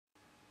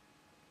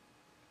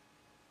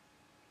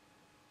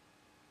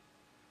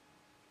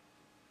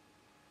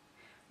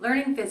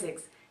Learning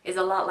physics is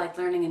a lot like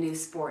learning a new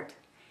sport.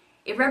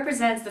 It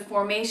represents the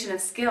formation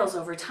of skills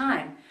over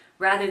time,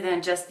 rather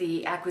than just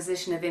the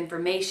acquisition of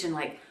information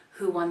like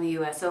who won the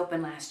US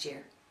Open last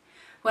year.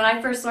 When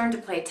I first learned to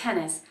play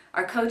tennis,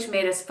 our coach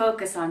made us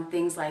focus on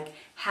things like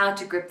how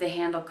to grip the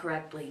handle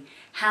correctly,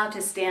 how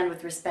to stand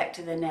with respect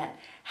to the net,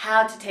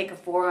 how to take a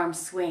forearm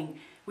swing.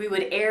 We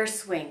would air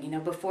swing,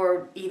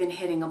 before even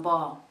hitting a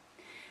ball.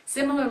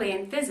 Similarly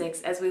in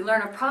physics, as we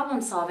learn a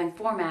problem-solving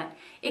format,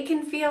 it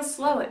can feel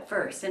slow at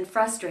first and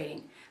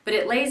frustrating, but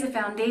it lays a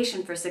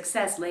foundation for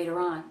success later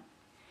on.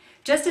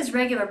 Just as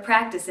regular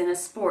practice in a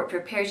sport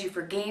prepares you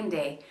for game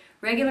day,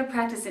 regular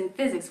practice in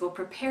physics will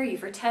prepare you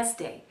for test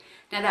day.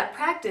 Now that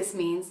practice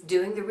means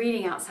doing the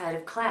reading outside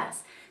of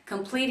class,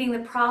 completing the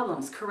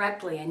problems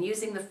correctly, and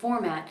using the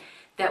format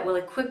that will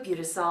equip you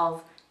to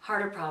solve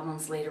harder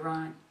problems later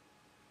on.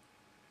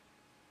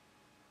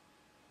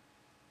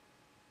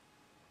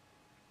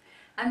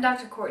 I'm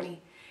Dr.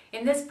 Courtney.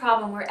 In this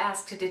problem, we're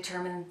asked to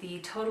determine the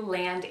total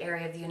land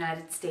area of the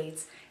United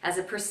States as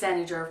a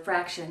percentage or a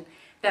fraction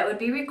that would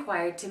be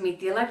required to meet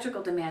the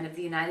electrical demand of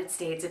the United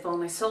States if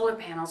only solar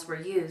panels were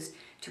used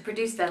to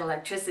produce that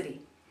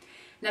electricity.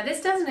 Now,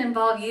 this doesn't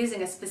involve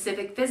using a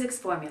specific physics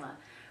formula.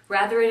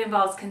 Rather, it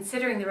involves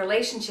considering the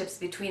relationships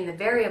between the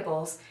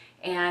variables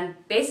and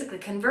basically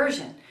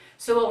conversion.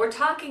 So what we're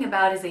talking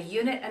about is a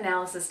unit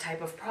analysis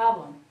type of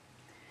problem.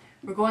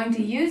 We're going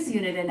to use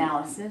unit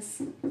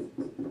analysis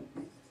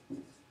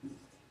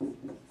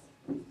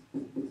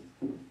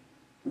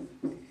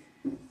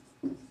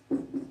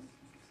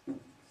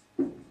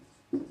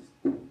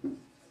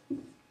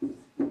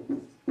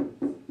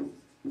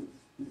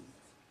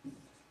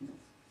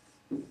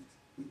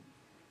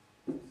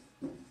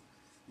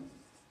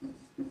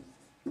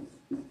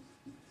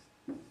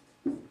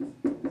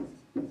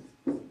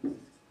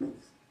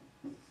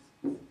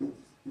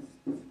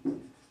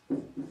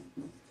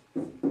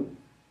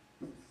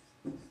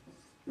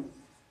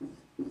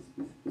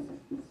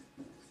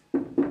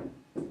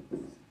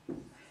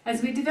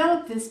As we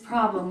develop this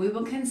problem, we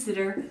will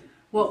consider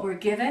what we're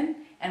given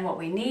and what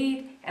we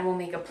need, and we'll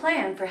make a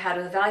plan for how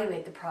to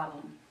evaluate the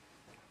problem.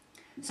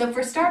 So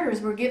for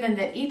starters, we're given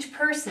that each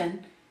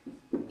person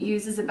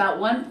uses about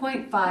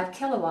 1.5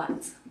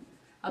 kilowatts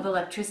of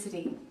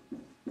electricity,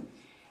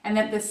 and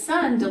that the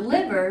sun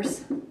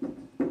delivers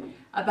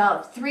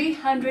about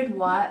 300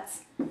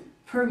 watts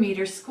per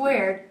meter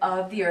squared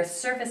of the Earth's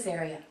surface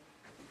area.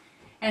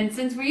 And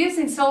since we're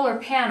using solar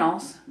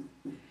panels,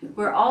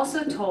 we're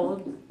also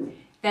told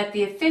that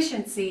the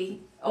efficiency,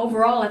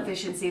 overall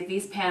efficiency of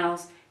these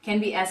panels can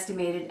be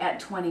estimated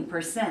at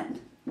 20%.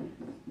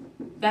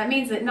 That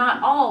means that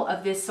not all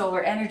of this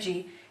solar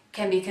energy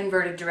can be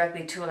converted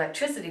directly to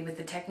electricity with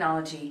the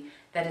technology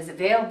that is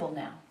available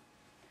now.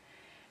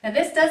 Now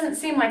this doesn't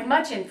seem like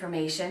much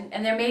information,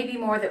 and there may be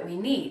more that we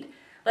need.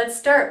 Let's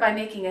start by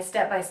making a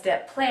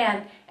step-by-step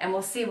plan, and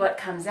we'll see what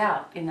comes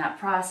out in that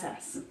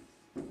process.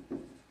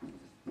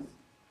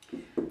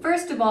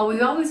 First of all, we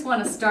always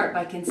want to start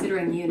by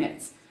considering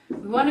units.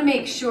 We want to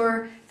make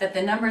sure that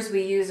the numbers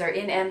we use are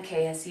in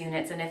MKS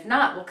units, and if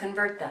not, we'll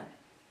convert them.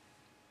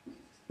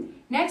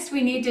 Next,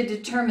 we need to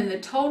determine the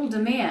total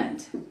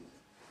demand.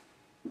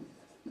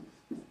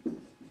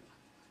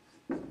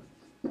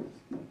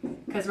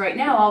 Because right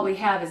now all we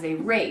have is a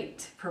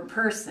rate per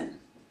person.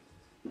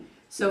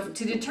 So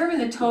to determine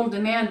the total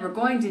demand, we're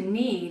going to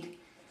need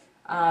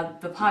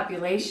the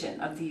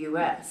population of the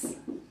U.S.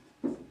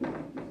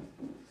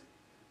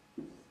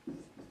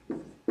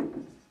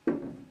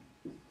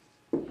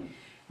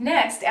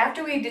 Next,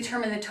 after we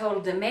determine the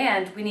total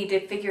demand, we need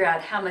to figure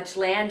out how much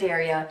land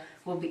area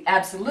will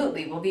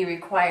be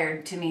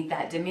required to meet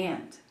that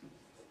demand.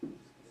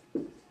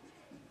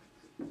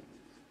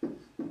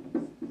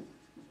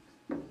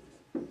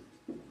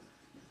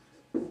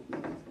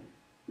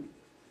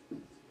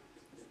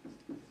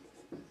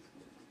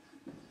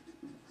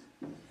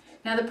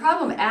 Now the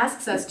problem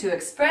asks us to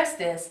express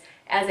this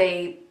as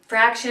a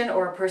fraction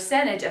or a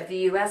percentage of the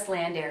U.S.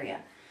 land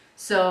area.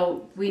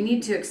 So we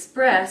need to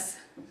express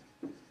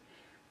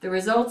the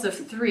results of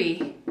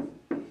 3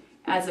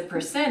 as a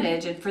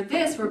percentage, and for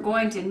this we're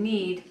going to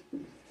need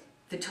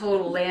the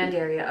total land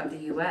area of the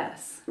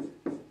U.S.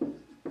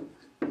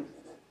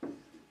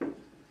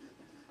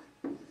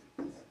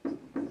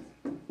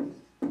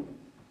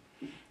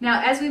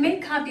 Now, as we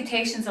make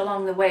computations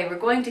along the way, we're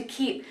going to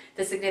keep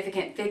the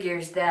significant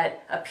figures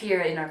that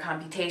appear in our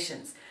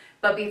computations.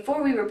 But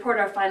before we report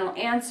our final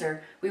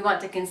answer, we want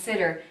to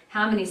consider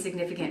how many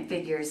significant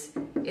figures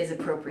is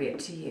appropriate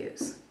to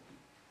use.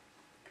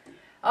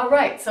 All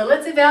right, so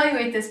let's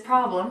evaluate this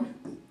problem.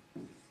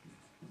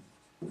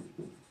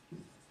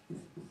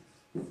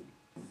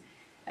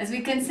 As we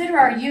consider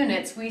our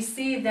units, we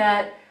see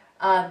that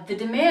the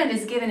demand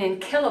is given in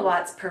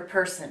kilowatts per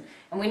person,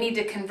 and we need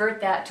to convert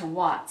that to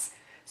watts.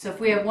 So if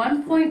we have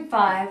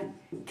 1.5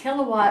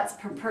 kilowatts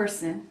per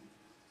person,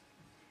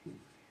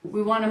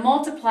 we want to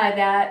multiply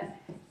that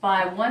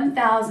by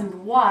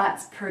 1,000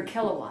 watts per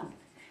kilowatt,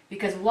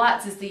 because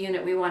watts is the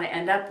unit we want to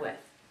end up with.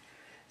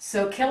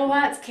 So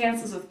kilowatts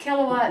cancels with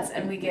kilowatts,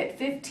 and we get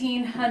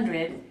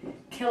 1,500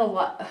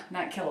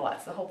 not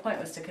kilowatts, the whole point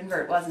was to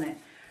convert, wasn't it?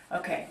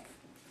 Okay.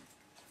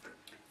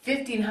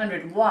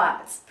 1,500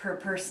 watts per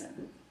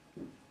person.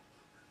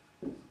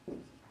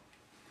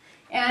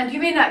 And you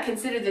may not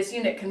consider this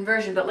unit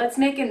conversion, but let's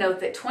make a note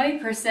that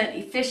 20%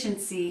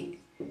 efficiency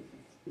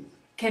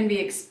can be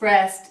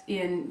expressed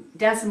in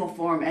decimal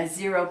form as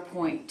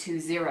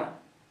 0.20.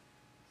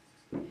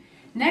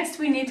 Next,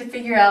 we need to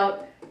figure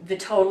out the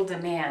total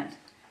demand.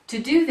 To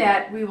do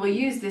that, we will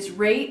use this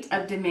rate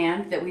of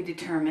demand that we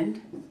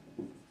determined.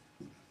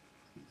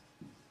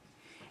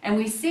 And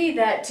we see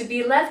that to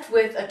be left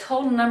with a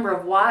total number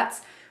of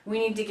watts, we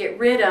need to get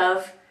rid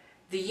of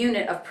the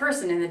unit of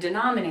person in the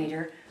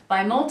denominator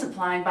by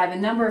multiplying by the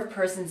number of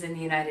persons in the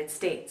United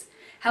States.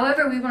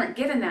 However, we weren't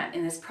given that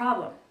in this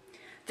problem.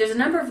 There's a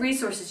number of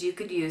resources you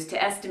could use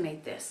to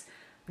estimate this.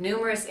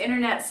 Numerous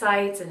internet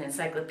sites, an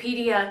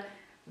encyclopedia,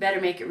 better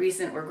make it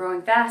recent, we're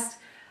growing fast.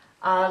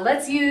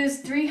 Let's use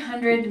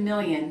 300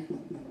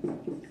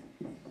 million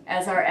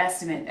as our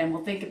estimate, and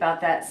we'll think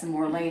about that some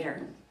more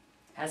later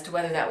as to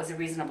whether that was a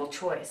reasonable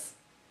choice.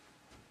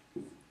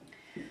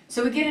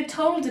 So we get a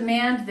total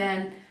demand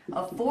then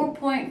of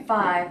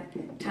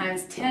 4.5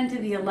 times 10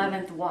 to the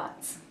 11th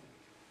watts.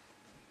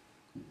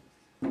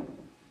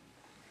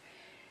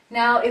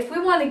 Now, if we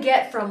want to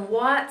get from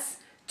watts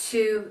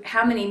to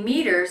how many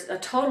meters, a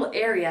total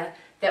area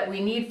that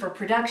we need for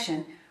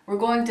production, we're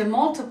going to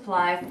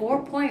multiply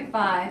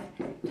 4.5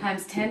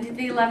 times 10 to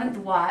the 11th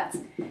watts,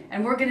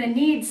 and we're going to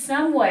need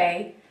some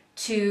way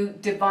to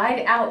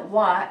divide out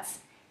watts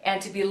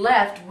and to be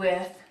left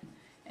with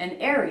an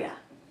area.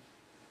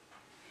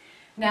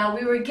 Now,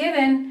 we were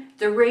given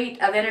the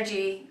rate of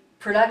energy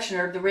production,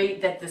 or the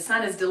rate that the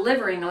sun is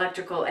delivering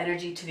electrical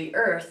energy to the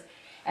earth,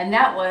 and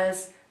that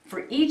was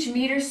for each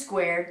meter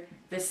squared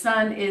the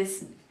sun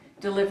is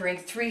delivering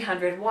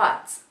 300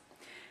 watts.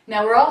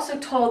 Now, we're also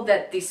told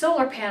that the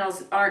solar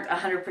panels aren't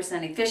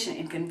 100% efficient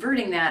in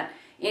converting that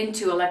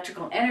into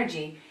electrical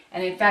energy,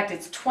 and in fact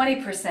it's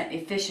 20%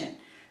 efficient.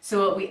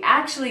 So what we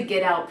actually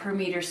get out per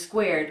meter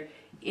squared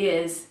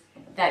is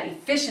that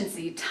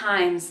efficiency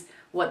times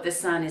what the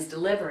sun is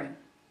delivering.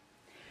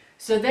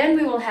 So then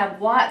we will have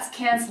watts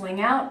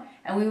canceling out,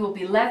 and we will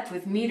be left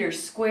with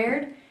meters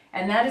squared,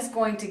 and that is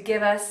going to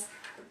give us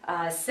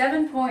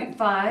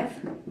 7.5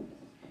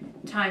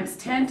 times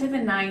 10 to the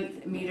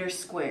 9th meters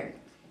squared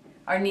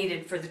are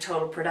needed for the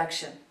total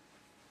production.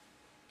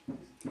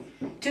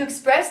 To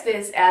express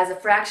this as a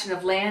fraction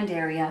of land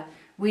area,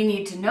 we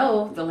need to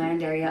know the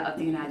land area of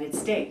the United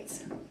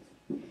States.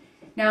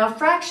 Now, a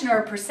fraction or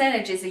a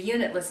percentage is a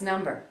unitless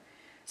number,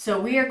 so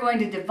we are going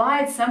to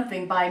divide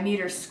something by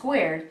meters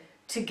squared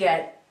to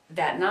get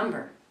that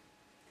number.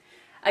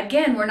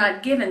 Again, we're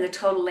not given the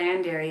total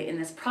land area in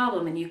this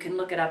problem, and you can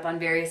look it up on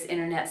various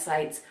internet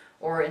sites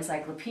or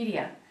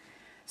encyclopedia.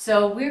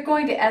 So we're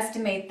going to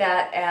estimate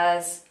that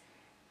as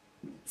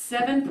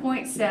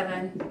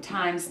 7.7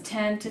 times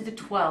 10 to the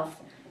 12th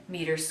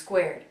meters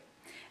squared.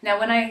 Now,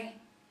 when I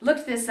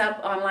looked this up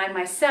online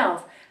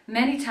myself,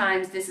 many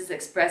times this is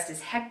expressed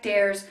as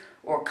hectares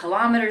or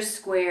kilometers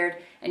squared,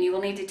 and you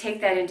will need to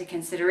take that into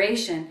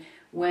consideration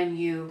when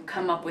you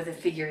come up with a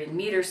figure in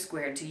meters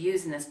squared to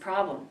use in this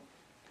problem.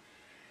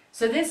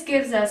 So this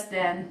gives us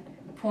then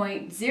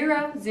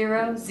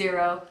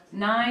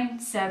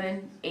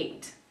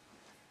 0.000978.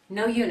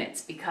 No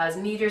units, because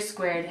meters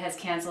squared has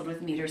canceled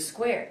with meters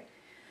squared.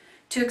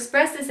 To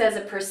express this as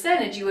a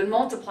percentage, you would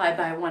multiply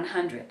by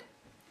 100.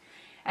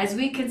 As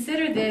we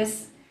consider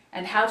this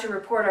and how to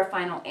report our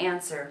final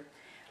answer,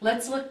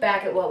 let's look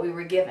back at what we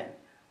were given.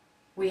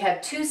 We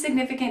have 2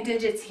 significant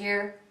digits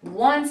here,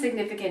 1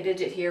 significant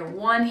digit here,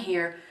 1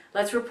 here.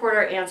 Let's report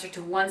our answer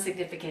to 1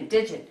 significant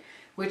digit,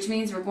 which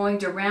means we're going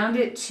to round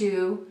it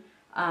to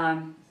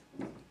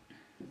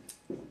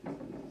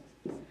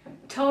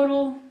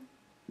total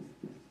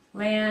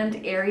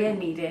land area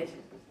needed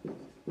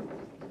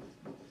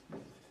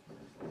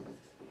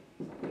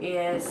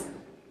is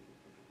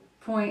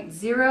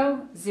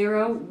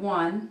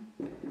 0.001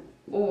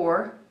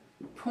 or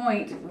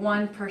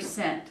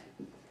 0.1%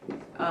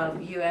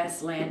 of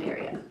U.S. land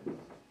area.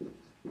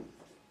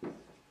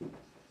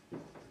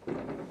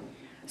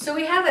 So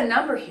we have a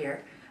number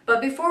here, but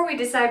before we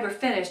decide we're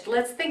finished,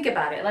 let's think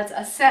about it. Let's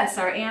assess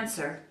our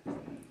answer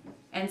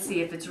and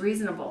see if it's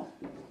reasonable.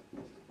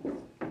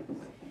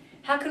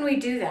 How can we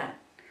do that?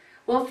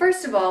 Well,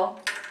 first of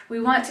all,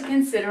 we want to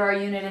consider our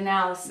unit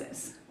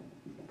analysis.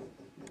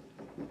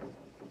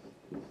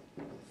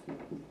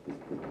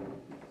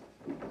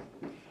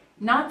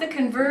 Not the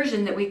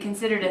conversion that we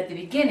considered at the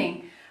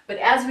beginning, but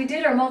as we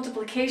did our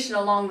multiplication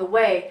along the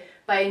way,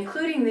 by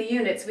including the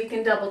units, we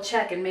can double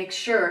check and make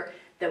sure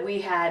that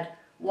we had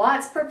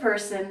watts per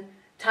person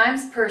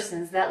times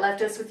persons. That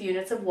left us with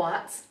units of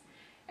watts.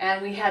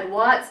 And we had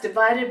watts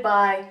divided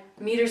by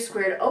meters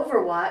squared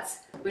over watts,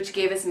 which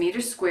gave us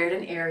meters squared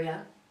in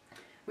area.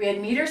 We had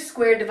meters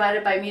squared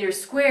divided by meters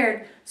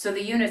squared, so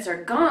the units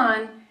are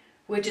gone,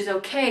 which is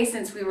okay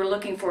since we were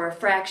looking for a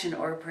fraction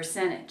or a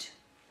percentage.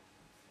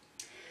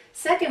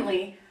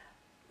 Secondly,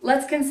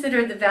 let's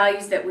consider the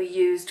values that we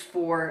used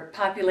for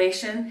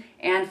population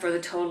and for the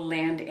total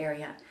land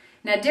area.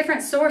 Now,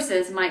 different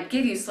sources might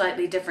give you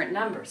slightly different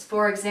numbers.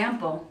 For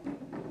example,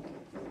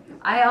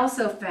 I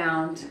also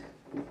found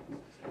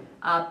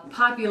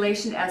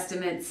population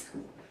estimates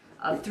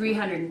of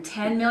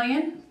 310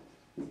 million,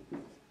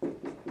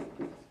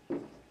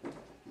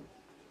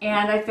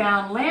 and I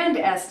found land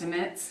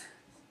estimates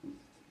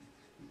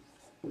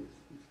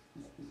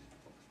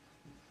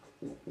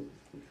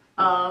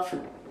of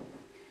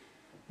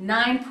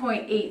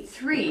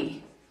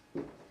 9.83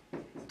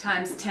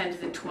 times 10 to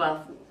the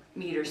 12th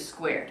meters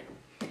squared.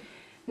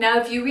 Now,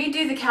 if you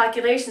redo the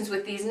calculations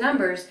with these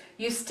numbers,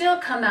 you still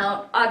come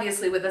out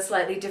obviously with a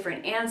slightly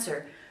different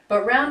answer,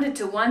 but rounded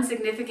to one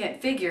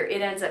significant figure,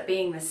 it ends up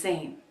being the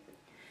same.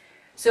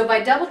 So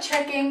by double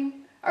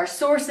checking our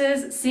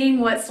sources, seeing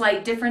what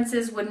slight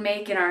differences would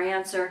make in our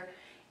answer,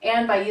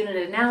 and by unit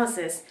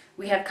analysis,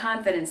 we have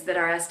confidence that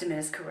our estimate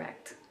is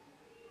correct.